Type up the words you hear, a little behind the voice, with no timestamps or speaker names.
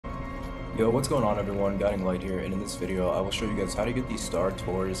Yo, what's going on everyone, Guiding Light here, and in this video I will show you guys how to get the Star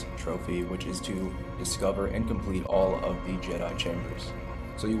Tours trophy, which is to discover and complete all of the Jedi chambers.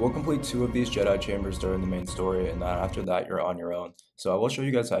 So you will complete 2 of these Jedi chambers during the main story, and then after that you're on your own. So I will show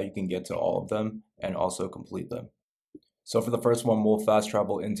you guys how you can get to all of them and also complete them. So for the first one, we'll fast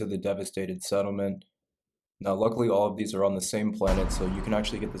travel into the devastated settlement. Now luckily all of these are on the same planet, so you can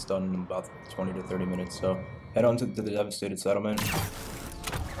actually get this done in about 20 to 30 minutes. So head on to the devastated settlement.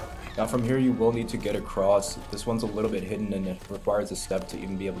 Now from here you will need to get across. This one's a little bit hidden and it requires a step to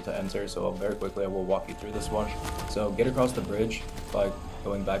even be able to enter, so very quickly I will walk you through this one. So get across the bridge by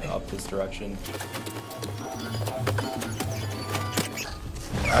going back up this direction.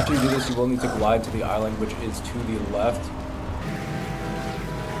 After you do this, you will need to glide to the island, which is to the left.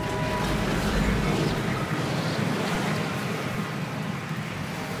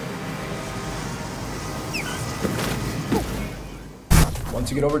 Once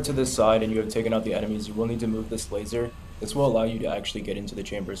you get over to this side and you have taken out the enemies, you will need to move this laser. This will allow you to actually get into the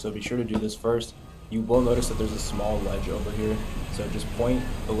chamber, so be sure to do this first. You will notice that there's a small ledge over here, so just point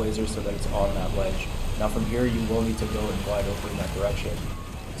the laser so that it's on that ledge. Now from here you will need to go and glide over in that direction.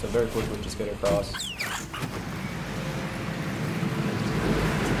 So very quickly just get across.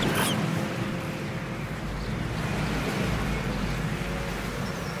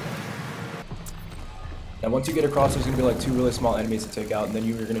 Now once you get across, there's going to be like 2 really small enemies to take out, and then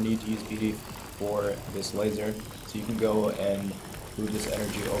you're going to need to use BD for this laser. So you can go and move this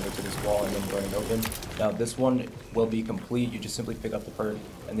energy over to this wall and then burn it open. Now this one will be complete. You just simply pick up the perk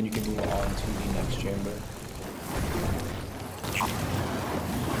and then you can move on to the next chamber.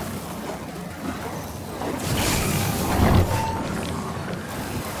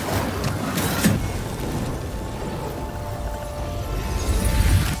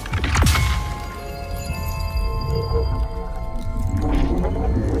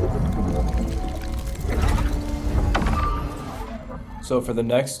 So for the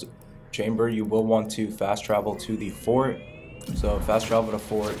next chamber, you will want to fast travel to the fort. So fast travel to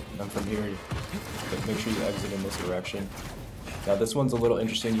fort, and from here, make sure you exit in this direction. Now this one's a little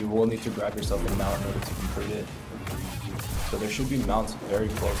interesting. You will need to grab yourself a mount in order to complete it. So there should be mounts very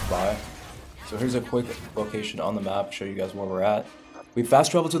close by. So here's a quick location on the map, show you guys where we're at. We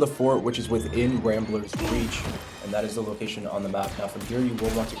fast travel to the fort, which is within Rambler's reach, and that is the location on the map. Now from here, you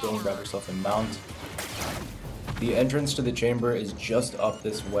will want to go and grab yourself a mount. The entrance to the chamber is just up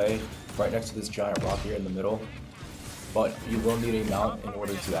this way, right next to this giant rock here in the middle. But you will need a mount in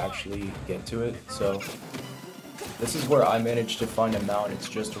order to actually get to it. So this is where I managed to find a mount. It's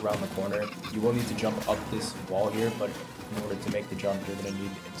just around the corner. You will need to jump up this wall here, but in order to make the jump, you're going to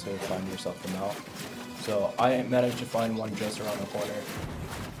need to find yourself a mount. So I managed to find one just around the corner.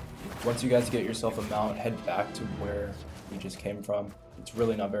 Once you guys get yourself a mount, head back to where you just came from. It's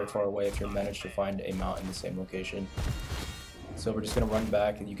really not very far away if you manage to find a mount in the same location. So we're just going to run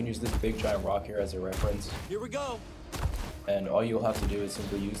back, and you can use this big giant rock here as a reference. Here we go. And all you'll have to do is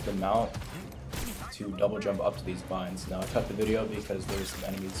simply use the mount to double jump up to these vines. Now I cut the video because there's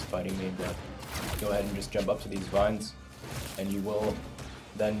some enemies fighting me, but go ahead and just jump up to these vines, and you will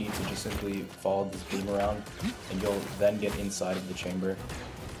then need to just simply follow this beam around, and you'll then get inside of the chamber.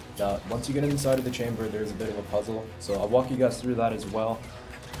 Now, once you get inside of the chamber, there's a bit of a puzzle, so I'll walk you guys through that as well,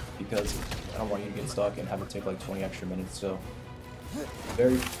 because I don't want you to get stuck and have it take like 20 extra minutes. So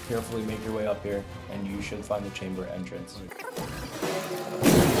very carefully make your way up here, and you should find the chamber entrance.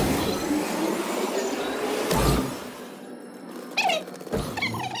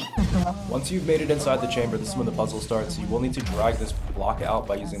 Once you've made it inside the chamber, this is when the puzzle starts. You will need to drag this block out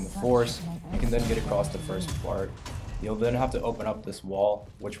by using the force. You can then get across the first part. You'll then have to open up this wall,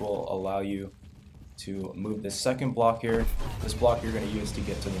 which will allow you to move this second block here. This block you're going to use to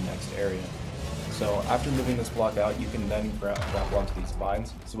get to the next area. So after moving this block out, you can then grab onto these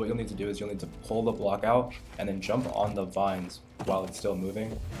vines. So what you'll need to do is you'll need to pull the block out and then jump on the vines while it's still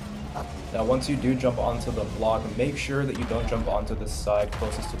moving. Now once you do jump onto the block, make sure that you don't jump onto the side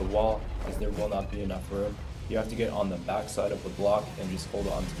closest to the wall, as there will not be enough room. You have to get on the back side of the block and just hold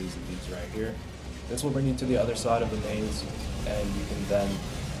on to these leaves right here. This will bring you to the other side of the maze, and you can then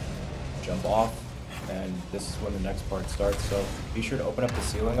jump off, and this is when the next part starts. So be sure to open up the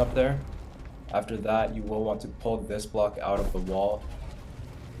ceiling up there. After that, you will want to pull this block out of the wall.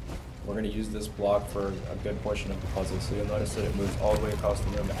 We're going to use this block for a good portion of the puzzle, so you'll notice that it moves all the way across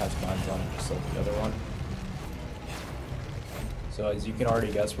the room. It has mines on it, just like the other one. So as you can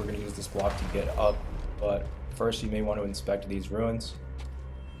already guess, we're going to use this block to get up, but first you may want to inspect these ruins.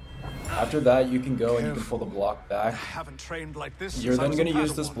 After that, you can go and you can pull the block back. I haven't trained like this. You're then going to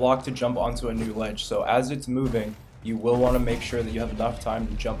use this block to jump onto a new ledge. So as it's moving, you will want to make sure that you have enough time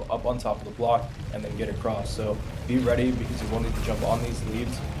to jump up on top of the block and then get across. So be ready, because you will need to jump on these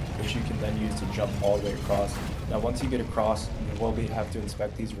leaves, which you can then use to jump all the way across. Now once you get across, you will have to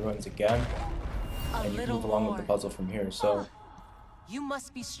inspect these ruins again, and you can move along with the puzzle from here. So you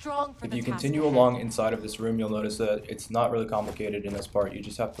must be strong for if the you task continue ahead. along inside of this room, you'll notice that it's not really complicated in this part. You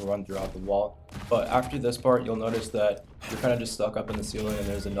just have to run throughout the wall. But after this part, you'll notice that you're kind of just stuck up in the ceiling, and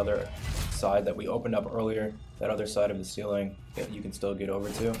there's another side that we opened up earlier, that other side of the ceiling that you can still get over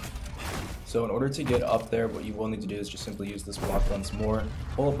to. So in order to get up there, what you will need to do is just simply use this block once more,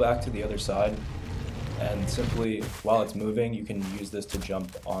 pull it back to the other side, and simply, while it's moving, you can use this to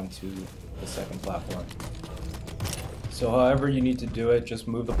jump onto the second platform. So however you need to do it, just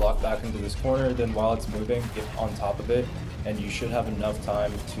move the block back into this corner, then while it's moving, get on top of it, and you should have enough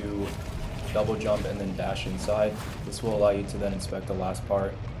time to double jump and then dash inside. This will allow you to then inspect the last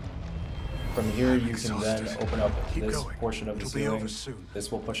part. From here, you can then open up this portion of the ceiling.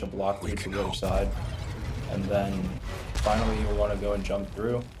 This will push a block through to the other side. And then finally, you'll want to go and jump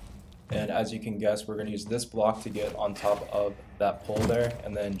through. And as you can guess, we're going to use this block to get on top of that pole there,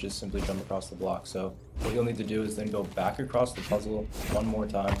 and then just simply jump across the block. So what you'll need to do is then go back across the puzzle one more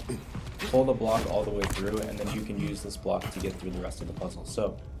time, pull the block all the way through, and then you can use this block to get through the rest of the puzzle.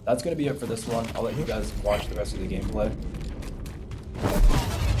 So that's going to be it for this one. I'll let you guys watch the rest of the gameplay.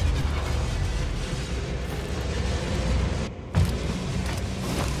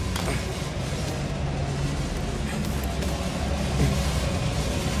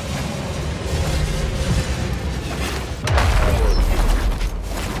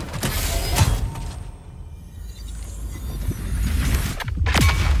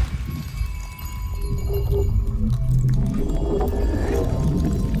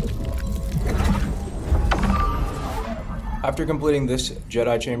 After completing this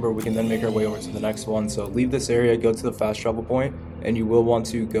Jedi chamber, we can then make our way over to the next one. So leave this area, go to the fast travel point, and you will want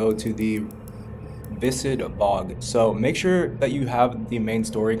to go to the Viscid Bog. So make sure that you have the main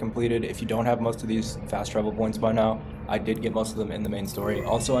story completed. If you don't have most of these fast travel points by now, I did get most of them in the main story.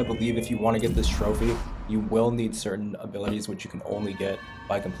 Also, I believe if you want to get this trophy, you will need certain abilities which you can only get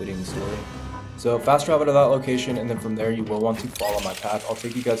by completing the story. So fast travel to that location, and then from there you will want to follow my path. I'll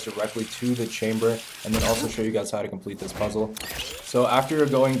take you guys directly to the chamber, and then also show you guys how to complete this puzzle. So after you're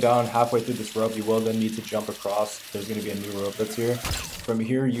going down halfway through this rope, you will then need to jump across. There's going to be a new rope that's here. From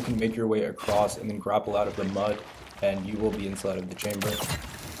here you can make your way across and then grapple out of the mud, and you will be inside of the chamber.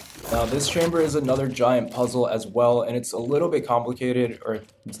 Now this chamber is another giant puzzle as well, and it's a little bit complicated, or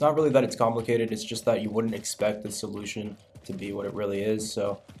it's not really that it's complicated, it's just that you wouldn't expect the solution to be what it really is.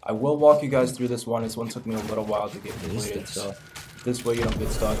 So I will walk you guys through this one. This one took me a little while to get completed, so this way you don't get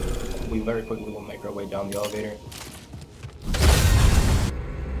stuck. We very quickly will make our way down the elevator.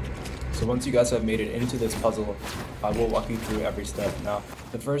 So once you guys have made it into this puzzle, I will walk you through every step. Now,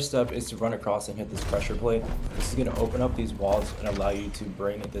 the first step is to run across and hit this pressure plate. This is going to open up these walls and allow you to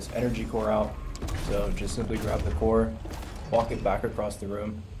bring this energy core out. So just simply grab the core, walk it back across the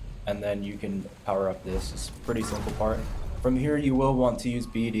room, and then you can power up this. It's a pretty simple part. From here, you will want to use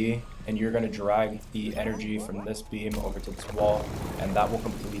BD, and you're going to drag the energy from this beam over to this wall, and that will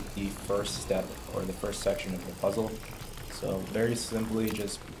complete the first step, or the first section of the puzzle. So very simply,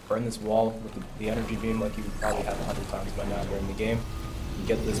 just burn this wall with the energy beam like you probably have 100 times by now during the game, and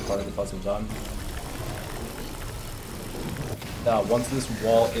get this part of the puzzle done. Now, once this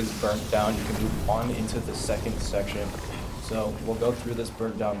wall is burnt down, you can move on into the second section. So we'll go through this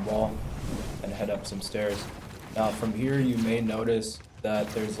burnt down wall and head up some stairs. Now from here you may notice that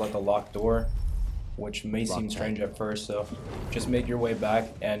there's like a locked door, which may seem strange at first, so just make your way back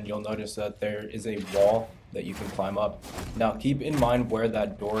and you'll notice that there is a wall that you can climb up. Now keep in mind where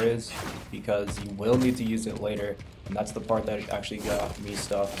that door is, because you will need to use it later, and that's the part that actually got me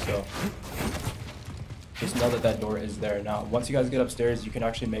stuck. So just know that that door is there. Now once you guys get upstairs, you can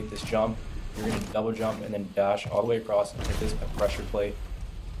actually make this jump. You're going to double jump and then dash all the way across and hit this pressure plate.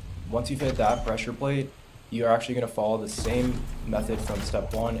 Once you've hit that pressure plate, you're actually going to follow the same method from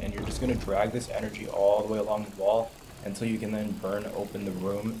step 1, and you're just going to drag this energy all the way along the wall until you can then burn open the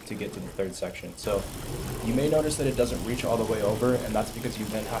room to get to the third section. So you may notice that it doesn't reach all the way over, and that's because you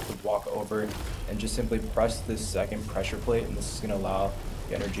then have to walk over and just simply press this second pressure plate, and this is going to allow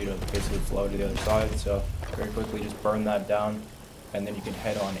the energy to basically flow to the other side. So very quickly just burn that down, and then you can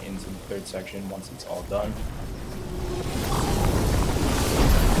head on into the third section once it's all done.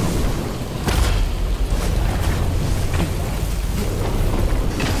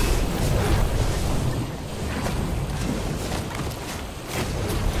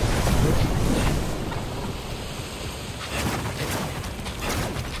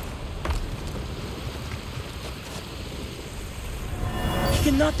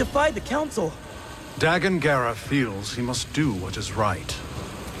 not defy the council. Dagon Gera feels he must do what is right.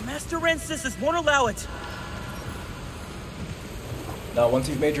 Master Rancessus won't allow it. Now, once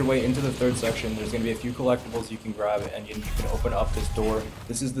you've made your way into the third section, there's going to be a few collectibles you can grab, and you can open up this door.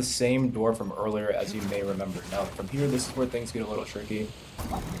 This is the same door from earlier, as you may remember. Now, from here, this is where things get a little tricky.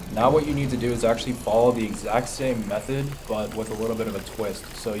 Now, what you need to do is actually follow the exact same method, but with a little bit of a twist.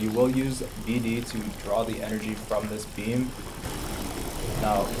 So you will use BD to draw the energy from this beam.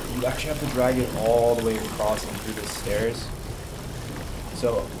 Now, you actually have to drag it all the way across and through the stairs.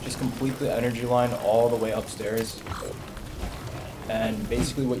 So just complete the energy line all the way upstairs. And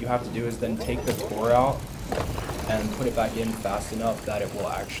basically what you have to do is then take the core out and put it back in fast enough that it will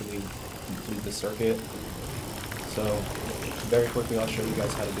actually complete the circuit. So very quickly I'll show you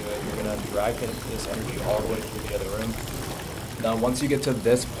guys how to do it. You're going to drag this energy all the way through the other room. Now once you get to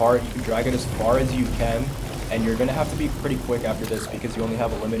this part, you can drag it as far as you can, and you're going to have to be pretty quick after this because you only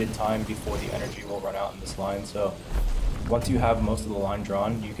have a limited time before the energy will run out in this line. So once you have most of the line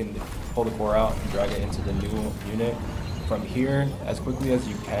drawn, you can pull the core out and drag it into the new unit. From here, as quickly as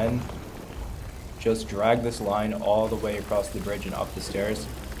you can, just drag this line all the way across the bridge and up the stairs.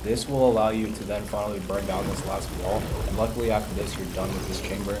 This will allow you to then finally burn down this last wall, and luckily after this you're done with this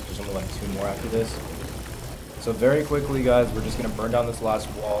chamber. There's only like 2 more after this. So very quickly guys, we're just going to burn down this last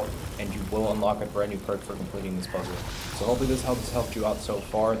wall, and you will unlock a brand new perk for completing this puzzle. So hopefully this has helped you out so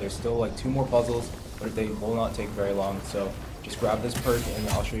far. There's still like 2 more puzzles, but they will not take very long. So just grab this perk and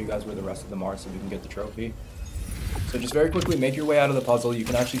I'll show you guys where the rest of them are so we can get the trophy. So just very quickly make your way out of the puzzle. You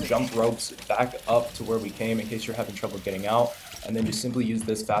can actually jump ropes back up to where we came in case you're having trouble getting out. And then just simply use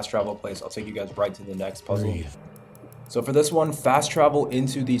this fast travel place. I'll take you guys right to the next puzzle. So for this one, fast travel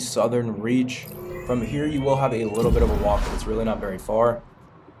into the southern reach. From here you will have a little bit of a walk, but it's really not very far.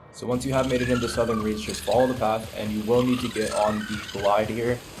 So once you have made it into southern reach, just follow the path, and you will need to get on the glide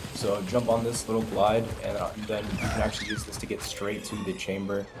here. So jump on this little glide, and then you can actually use this to get straight to the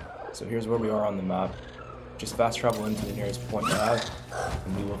chamber. So here's where we are on the map. Just fast travel into the nearest point you have,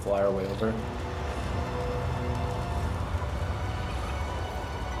 and we will fly our way over.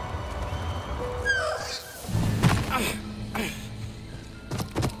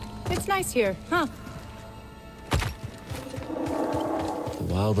 It's nice here, huh? The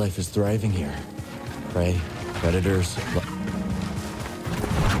wildlife is thriving here. Prey, predators.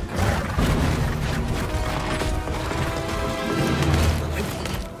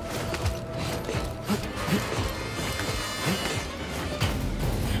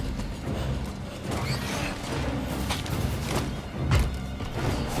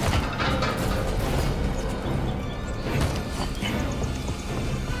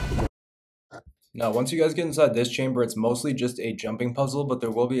 Now, once you guys get inside this chamber, it's mostly just a jumping puzzle, but there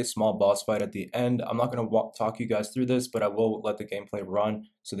will be a small boss fight at the end. I'm not going to talk you guys through this, but I will let the gameplay run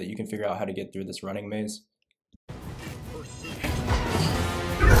so that you can figure out how to get through this running maze.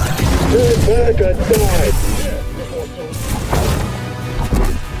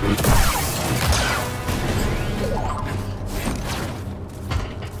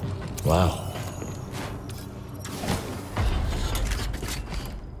 Wow.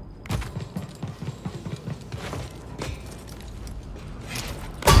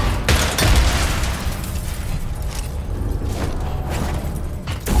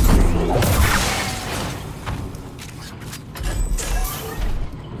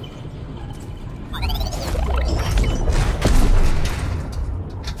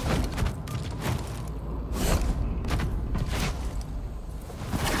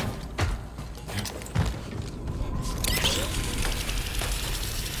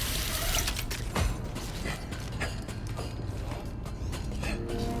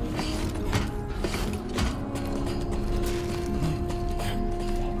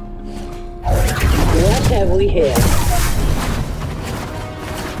 What have we here?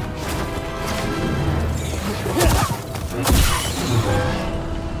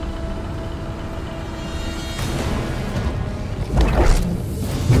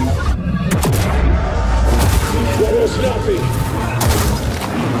 What is nothing?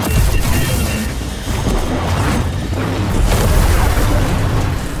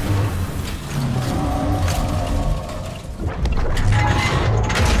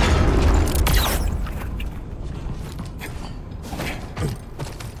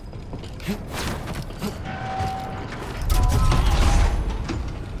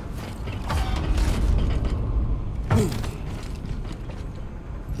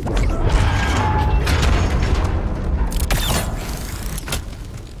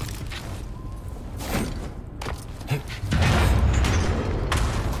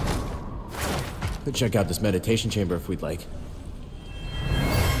 Could check out this meditation chamber if we'd like.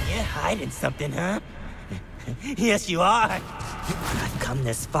 hiding something, huh? Yes, you are. I've come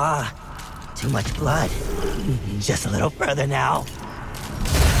this far. Too much blood. Just a little further now.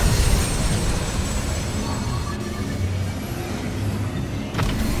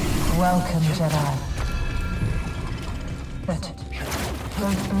 Welcome, Jedi. But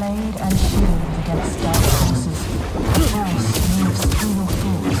both blade and shield against dark forces. The Force moves through your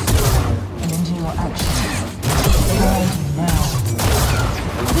thoughts and into your actions. Guide you now.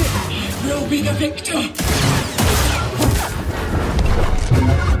 Will be the victor!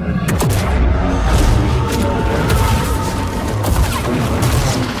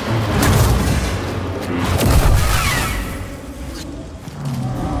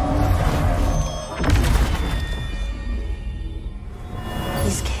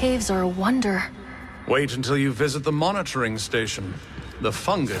 These caves are a wonder. Wait until you visit the monitoring station. The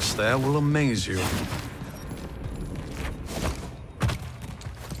fungus there will amaze you.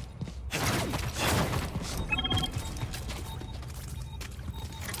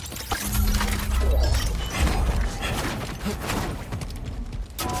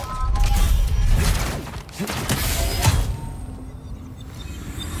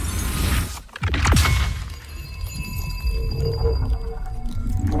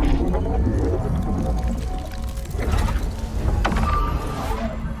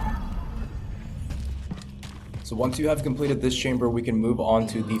 So once you have completed this chamber, we can move on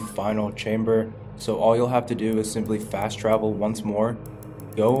to the final chamber. So all you'll have to do is simply fast travel once more,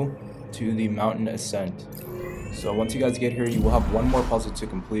 go to the mountain ascent. So once you guys get here, you will have one more puzzle to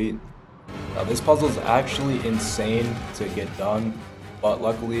complete. Now this puzzle is actually insane to get done, but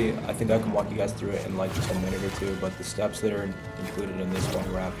luckily I think I can walk you guys through it in like just a minute or two, but the steps that are included in this one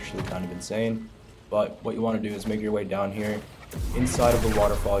were actually kind of insane. But what you want to do is make your way down here. Inside of the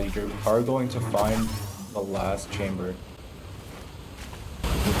waterfall, you are going to find the last chamber.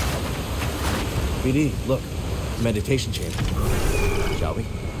 BD, look. Meditation chamber. Shall we?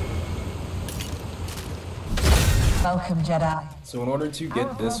 Welcome, Jedi. So in order to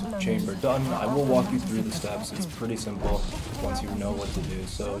get this chamber done, I will walk you through the steps. It's pretty simple once you know what to do.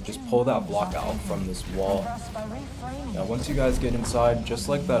 So just pull that block out from this wall. Now once you guys get inside, just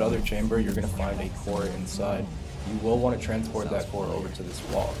like that other chamber, you're going to find a core inside. You will want to transport that core over to this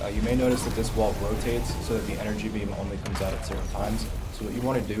wall. Now you may notice that this wall rotates so that the energy beam only comes out at certain times. So what you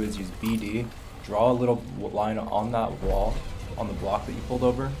want to do is use BD, draw a little line on that wall, on the block that you pulled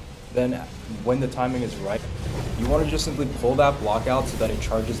over. Then when the timing is right, you want to just simply pull that block out so that it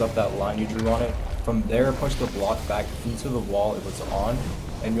charges up that line you drew on it. From there, push the block back into the wall it was on,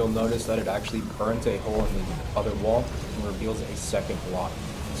 and you'll notice that it actually burns a hole in the other wall and reveals a second block.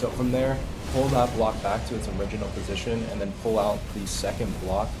 So from there, pull that block back to its original position and then pull out the second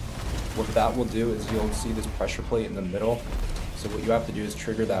block. What that will do is you'll see this pressure plate in the middle. So what you have to do is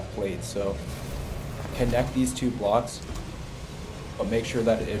trigger that plate. So connect these two blocks, but make sure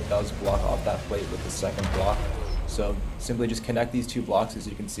that it does block off that plate with the second block. So simply just connect these two blocks, as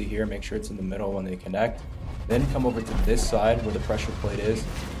you can see here, make sure it's in the middle when they connect. Then come over to this side where the pressure plate is,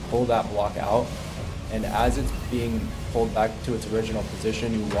 pull that block out, and as it's being pulled back to its original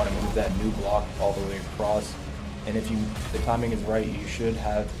position, you want to move that new block all the way across. And if the timing is right, you should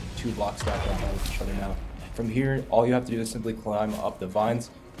have two blocks stacked on top of each other now. From here, all you have to do is simply climb up the vines,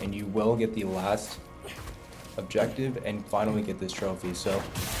 and you will get the last objective and finally get this trophy. So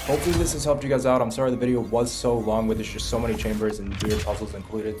hopefully this has helped you guys out. I'm sorry the video was so long with just so many chambers and weird puzzles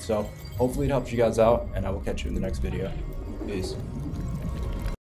included. So hopefully it helps you guys out, and I will catch you in the next video. Peace.